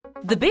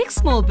The Big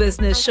Small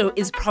Business Show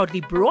is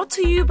proudly brought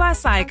to you by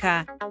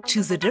Syca.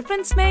 Choose a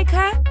difference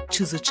maker,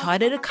 choose a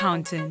chartered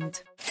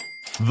accountant.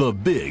 The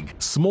Big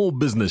Small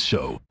Business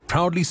Show,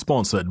 proudly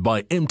sponsored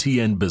by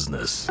MTN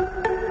Business.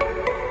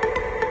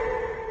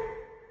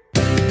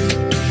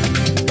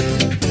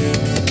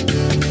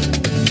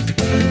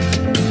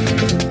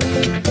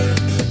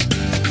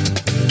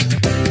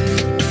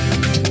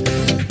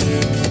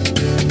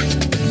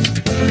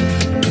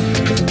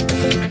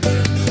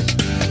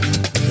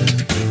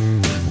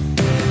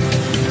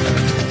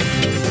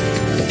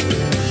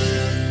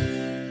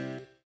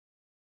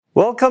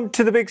 Welcome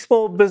to the Big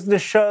Small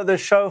Business Show, the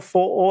show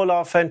for all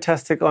our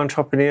fantastic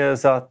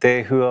entrepreneurs out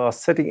there who are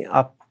setting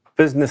up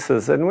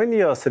businesses. And when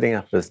you are setting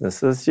up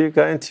businesses, you're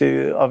going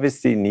to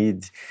obviously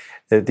need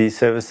the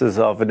services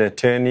of an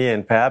attorney.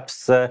 And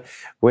perhaps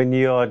when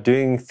you are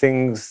doing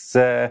things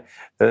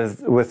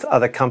with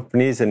other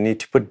companies and need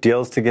to put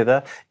deals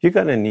together, you're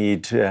going to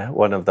need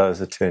one of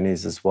those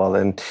attorneys as well.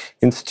 And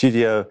in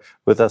studio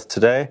with us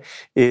today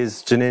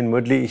is Janine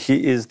Moodley.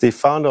 He is the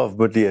founder of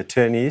Moodley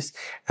Attorneys,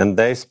 and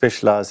they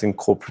specialize in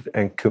corporate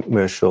and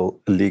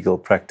commercial legal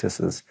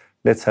practices.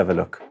 Let's have a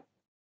look.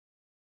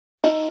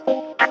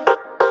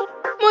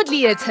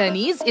 Moodley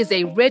Attorneys is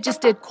a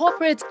registered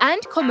corporate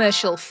and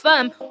commercial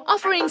firm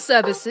offering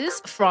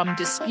services from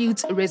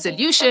dispute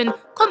resolution,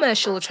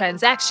 commercial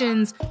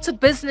transactions, to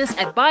business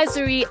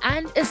advisory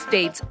and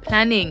estate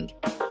planning.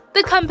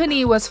 The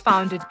company was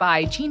founded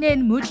by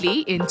Janine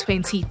Moodley in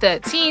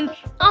 2013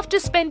 after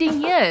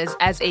spending years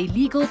as a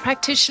legal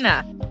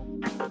practitioner.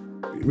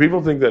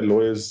 People think that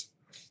lawyers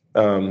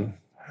are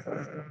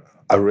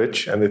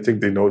rich and they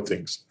think they know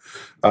things.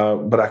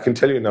 But I can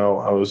tell you now,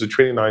 I was a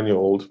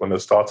 29-year-old when I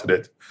started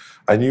it.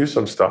 I knew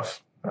some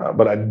stuff,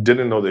 but I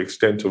didn't know the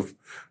extent of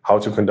how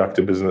to conduct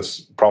a business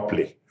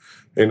properly.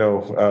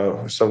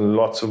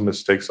 Lots of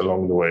mistakes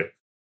along the way.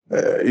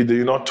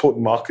 You're not taught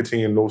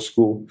marketing in law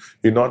school.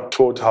 You're not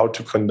taught how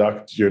to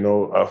conduct,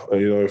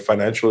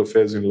 financial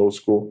affairs in law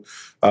school.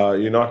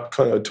 You're not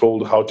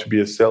told how to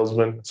be a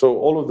salesman. So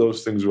all of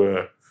those things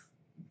were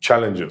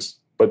challenges.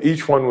 But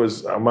each one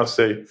was, I must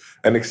say,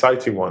 an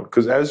exciting one.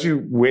 Because as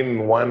you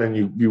win one and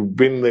you've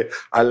been there,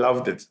 I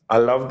loved it. I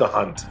loved the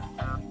hunt.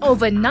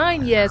 Over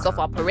 9 years of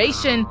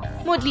operation,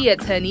 Moodley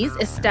Attorneys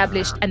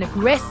established an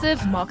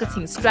aggressive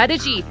marketing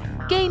strategy,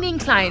 gaining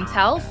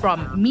clientele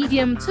from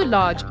medium to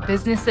large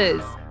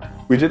businesses.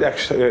 We did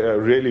actually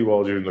really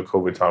well during the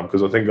COVID time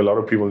because I think a lot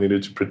of people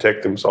needed to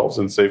protect themselves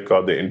and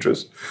safeguard their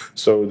interests.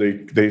 So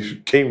they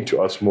came to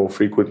us more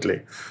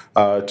frequently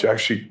to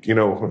actually,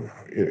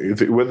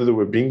 whether they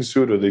were being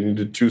sued or they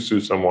needed to sue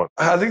someone.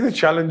 I think the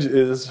challenge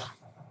is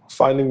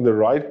finding the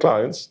right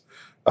clients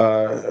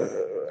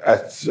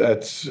at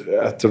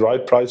the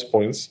right price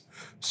points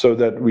so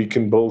that we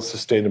can build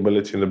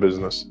sustainability in the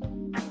business.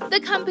 The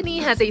company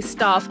has a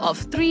staff of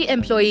 3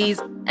 employees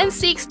and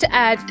seeks to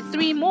add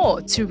 3 more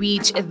to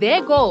reach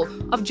their goal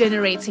of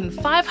generating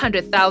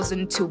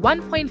 500,000 to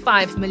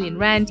 1.5 million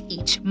rand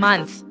each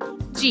month.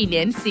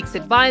 Janine seeks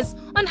advice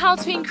on how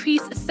to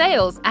increase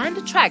sales and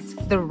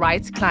attract the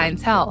right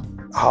clientele.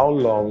 How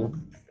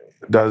long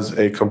does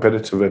a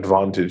competitive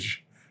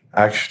advantage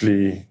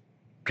actually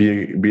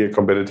be a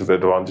competitive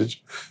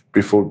advantage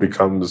before it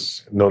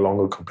becomes no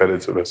longer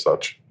competitive as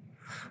such?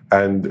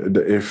 And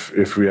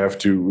if we have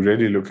to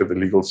really look at the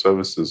legal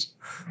services,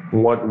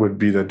 what would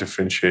be the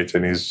differentiator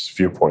in his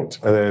viewpoint?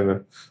 And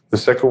then the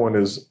second one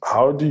is,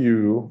 how do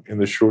you, in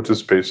the shortest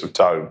space of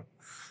time,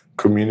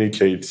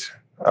 communicate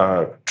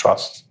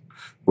trust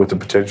with the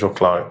potential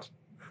client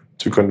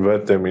to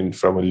convert them in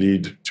from a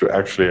lead to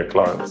actually a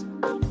client?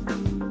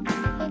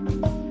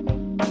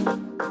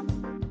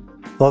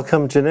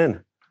 Welcome,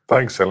 Janine.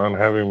 Thanks, Alan,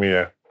 having me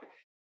here.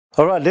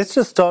 All right, let's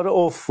just start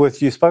off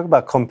with, you spoke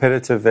about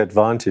competitive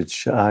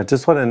advantage. I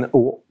just want to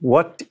know,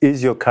 what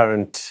is your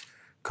current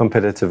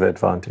competitive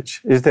advantage?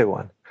 Is there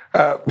one?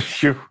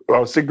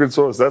 Our secret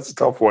sauce, that's a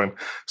tough one.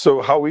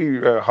 So how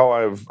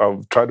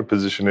I've tried to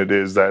position it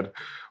is that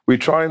we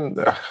try and,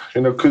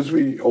 because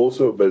we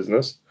also a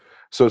business,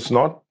 so it's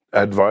not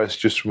advice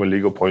just from a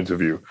legal point of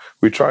view.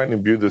 We try and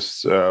imbue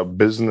this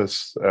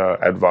business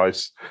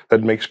advice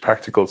that makes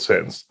practical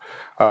sense.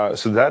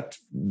 So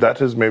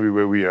that is maybe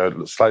where we are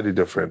slightly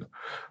different.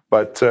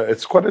 But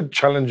it's quite a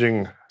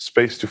challenging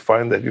space to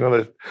find that,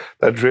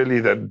 that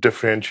really that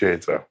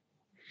differentiator.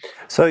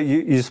 So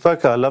you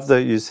spoke, I love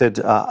that you said,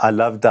 I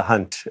love the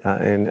hunt.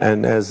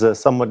 And as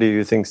somebody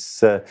who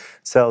thinks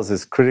sales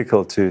is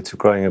critical to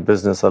growing a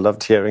business, I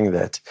loved hearing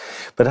that.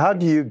 But how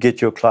do you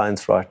get your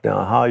clients right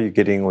now? How are you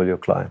getting all your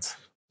clients?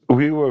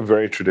 We were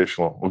very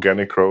traditional,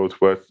 organic growth,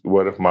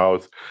 word of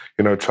mouth,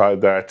 tried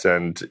that,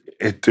 and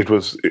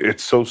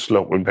it's so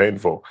slow and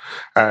painful.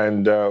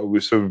 And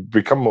we've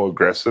become more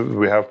aggressive.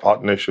 We have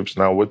partnerships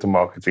now with the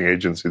marketing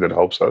agency that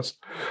helps us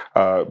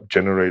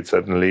generate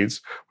certain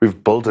leads.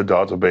 We've built a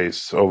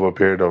database over a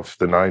period of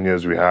the 9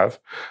 years we have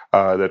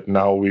that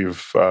now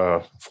we've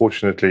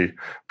fortunately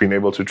been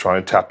able to try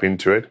and tap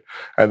into it.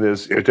 And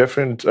there's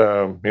different,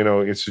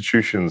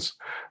 institutions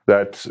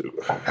that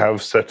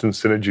have certain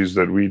synergies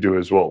that we do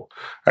as well.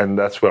 And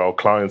that's where our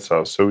clients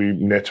are. So we're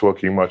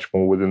networking much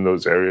more within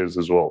those areas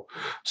as well.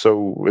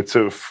 So it's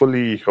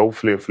hopefully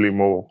a fully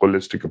more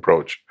holistic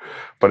approach.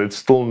 But it's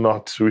still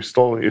not,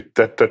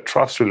 that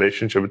trust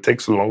relationship, it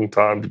takes a long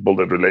time to build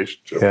that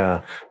relationship.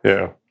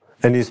 Yeah.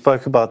 And you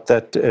spoke about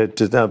that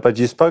just now, but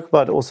you spoke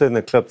about also in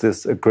the clip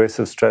this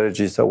aggressive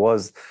strategy. So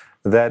was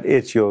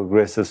that your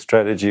aggressive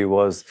strategy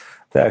was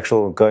the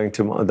actual going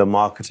to the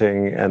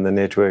marketing and the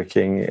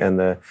networking and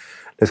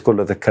let's call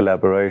it the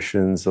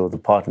collaborations or the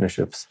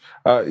partnerships?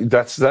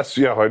 That's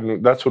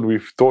what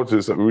we've thought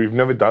is that we've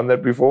never done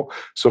that before.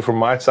 So from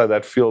my side,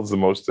 that feels the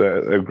most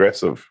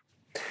aggressive.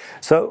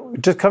 So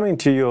just coming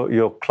to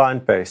your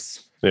client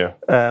base,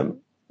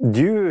 do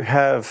you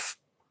have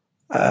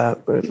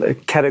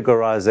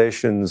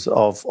categorizations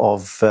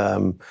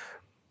of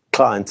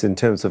clients in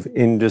terms of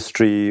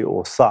industry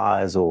or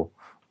size or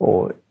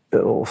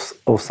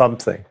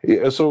something?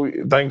 Yeah, so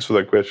thanks for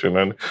that question,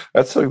 and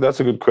that's a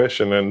good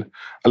question. And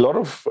a lot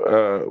of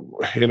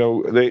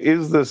there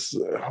is this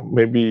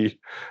maybe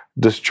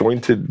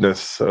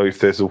disjointedness, if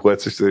there's a word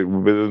to say,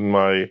 within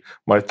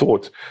my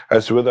thought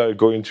as to whether I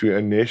go into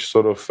a niche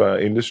sort of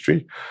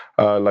industry,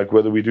 like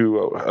whether we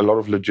do a lot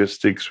of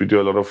logistics, we do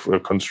a lot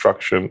of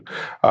construction,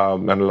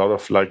 and a lot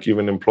of like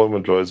even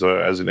employment law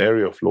as an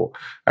area of law,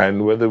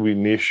 and whether we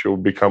niche or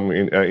become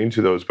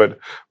into those. But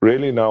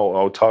really now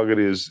our target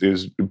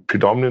is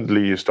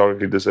predominantly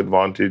historically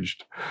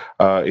disadvantaged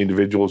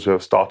individuals who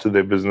have started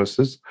their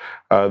businesses.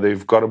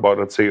 They've got about,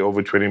 I'd say,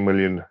 over 20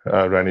 million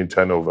rand in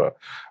turnover.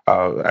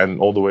 And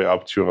all the way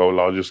up to our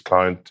largest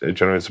client, it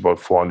generates about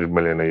 400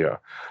 million a year.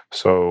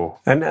 So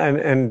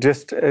and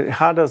just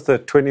how does the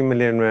 20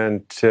 million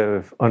rand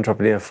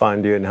entrepreneur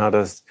find you, and how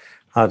does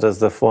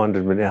the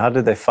 400 million? How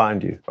did they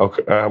find you?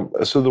 Okay,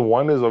 so the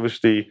one is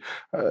obviously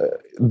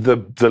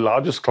the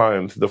largest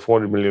client, the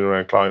 400 million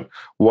rand client,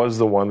 was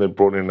the one that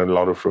brought in a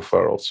lot of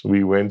referrals.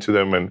 We went to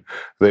them and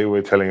they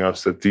were telling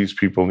us that these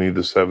people need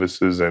the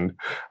services and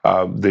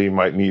they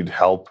might need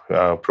help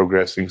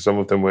progressing. Some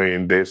of them were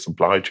in their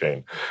supply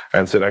chain,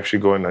 and said actually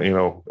go and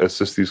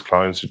assist these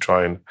clients to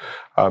try and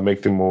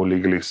make them more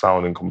legally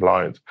sound and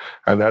compliant.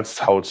 And that's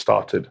how it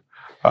started.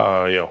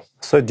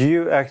 So do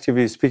you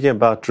actively, speaking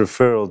about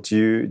referral,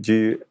 do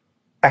you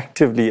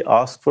actively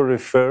ask for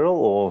referral,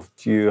 or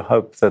do you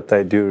hope that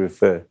they do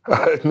refer?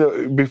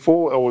 No,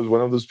 before I was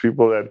one of those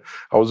people that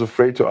I was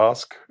afraid to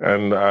ask,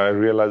 and I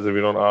realized if you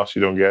don't ask,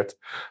 you don't get.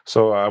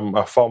 So I'm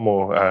far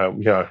more, I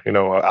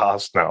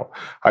ask now.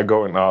 I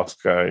go and ask,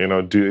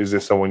 is there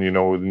someone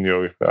within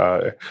your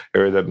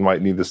area that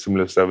might need the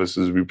similar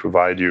services we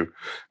provide you?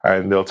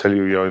 And they'll tell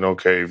you,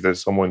 okay, if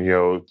there's someone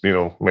here,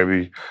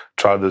 maybe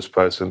try this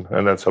person,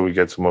 and that's how we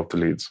get some of the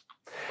leads.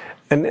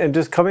 And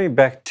just coming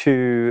back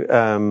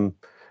to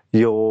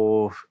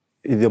your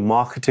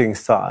marketing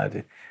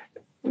side,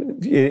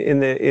 in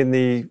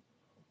the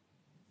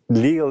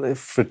legal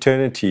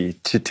fraternity,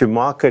 to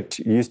market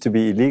used to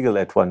be illegal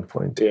at one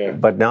point,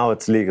 but now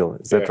it's legal.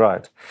 Is that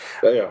right?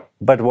 Yeah.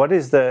 But what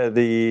is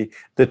the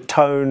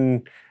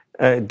tone?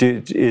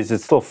 Is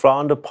it still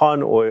frowned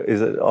upon, or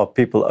are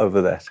people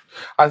over that?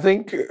 I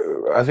think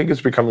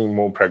it's becoming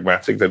more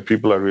pragmatic, that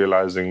people are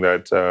realizing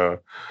that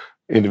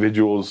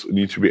individuals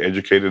need to be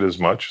educated as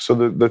much. So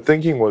the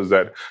thinking was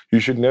that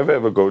you should never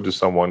ever go to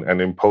someone and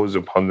impose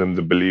upon them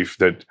the belief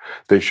that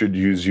they should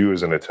use you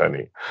as an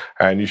attorney.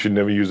 And you should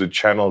never use a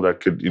channel that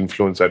could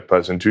influence that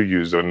person to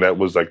use. And that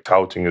was like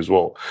touting as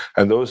well.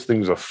 And those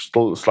things are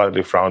still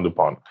slightly frowned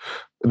upon.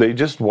 They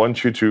just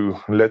want you to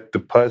let the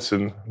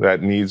person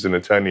that needs an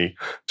attorney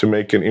to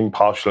make an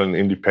impartial and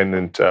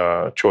independent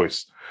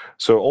choice.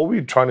 So all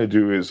we're trying to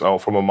do is,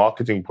 from a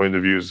marketing point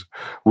of view, is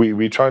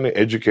we're trying to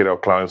educate our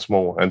clients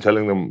more and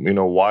telling them,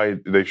 why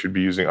they should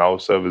be using our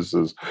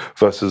services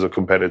versus our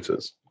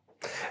competitors.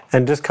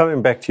 And just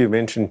coming back to, you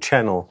mentioned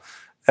channel.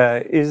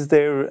 Is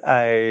there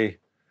a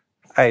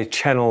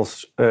channel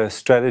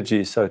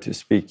strategy, so to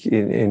speak,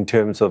 in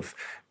terms of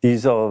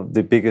these are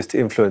the biggest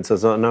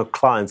influencers? I know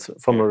clients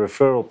from a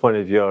referral point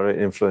of view are an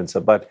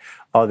influencer, but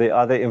are there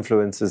other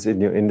influencers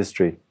in your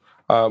industry?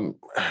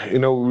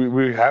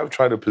 We have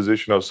tried to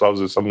position ourselves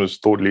as some of those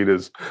thought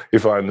leaders,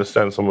 if I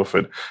understand some of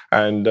it.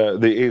 And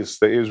there is.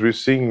 We're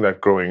seeing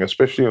that growing,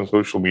 especially on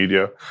social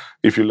media.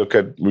 If you look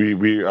at,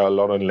 we are a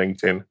lot on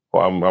LinkedIn.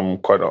 I'm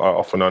quite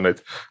often on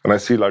it. And I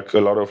see like a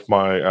lot of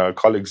my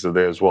colleagues are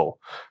there as well.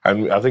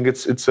 And I think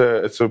it's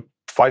a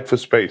fight for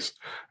space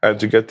and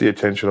to get the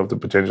attention of the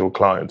potential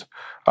client.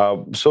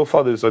 So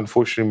far, there's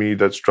unfortunately me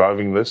that's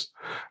driving this,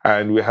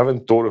 and we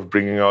haven't thought of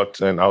bringing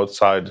out an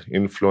outside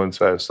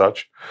influencer as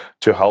such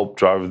to help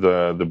drive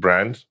the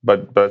brand,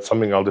 but that's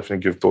something I'll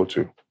definitely give thought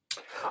to.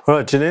 All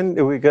right,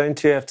 Janine, we're going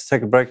to have to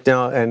take a break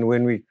now, and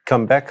when we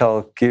come back,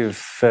 I'll give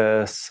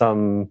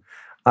some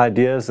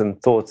ideas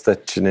and thoughts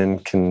that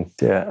Janine can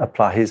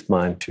apply his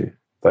mind to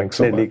Thanks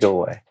so much. in a legal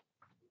way.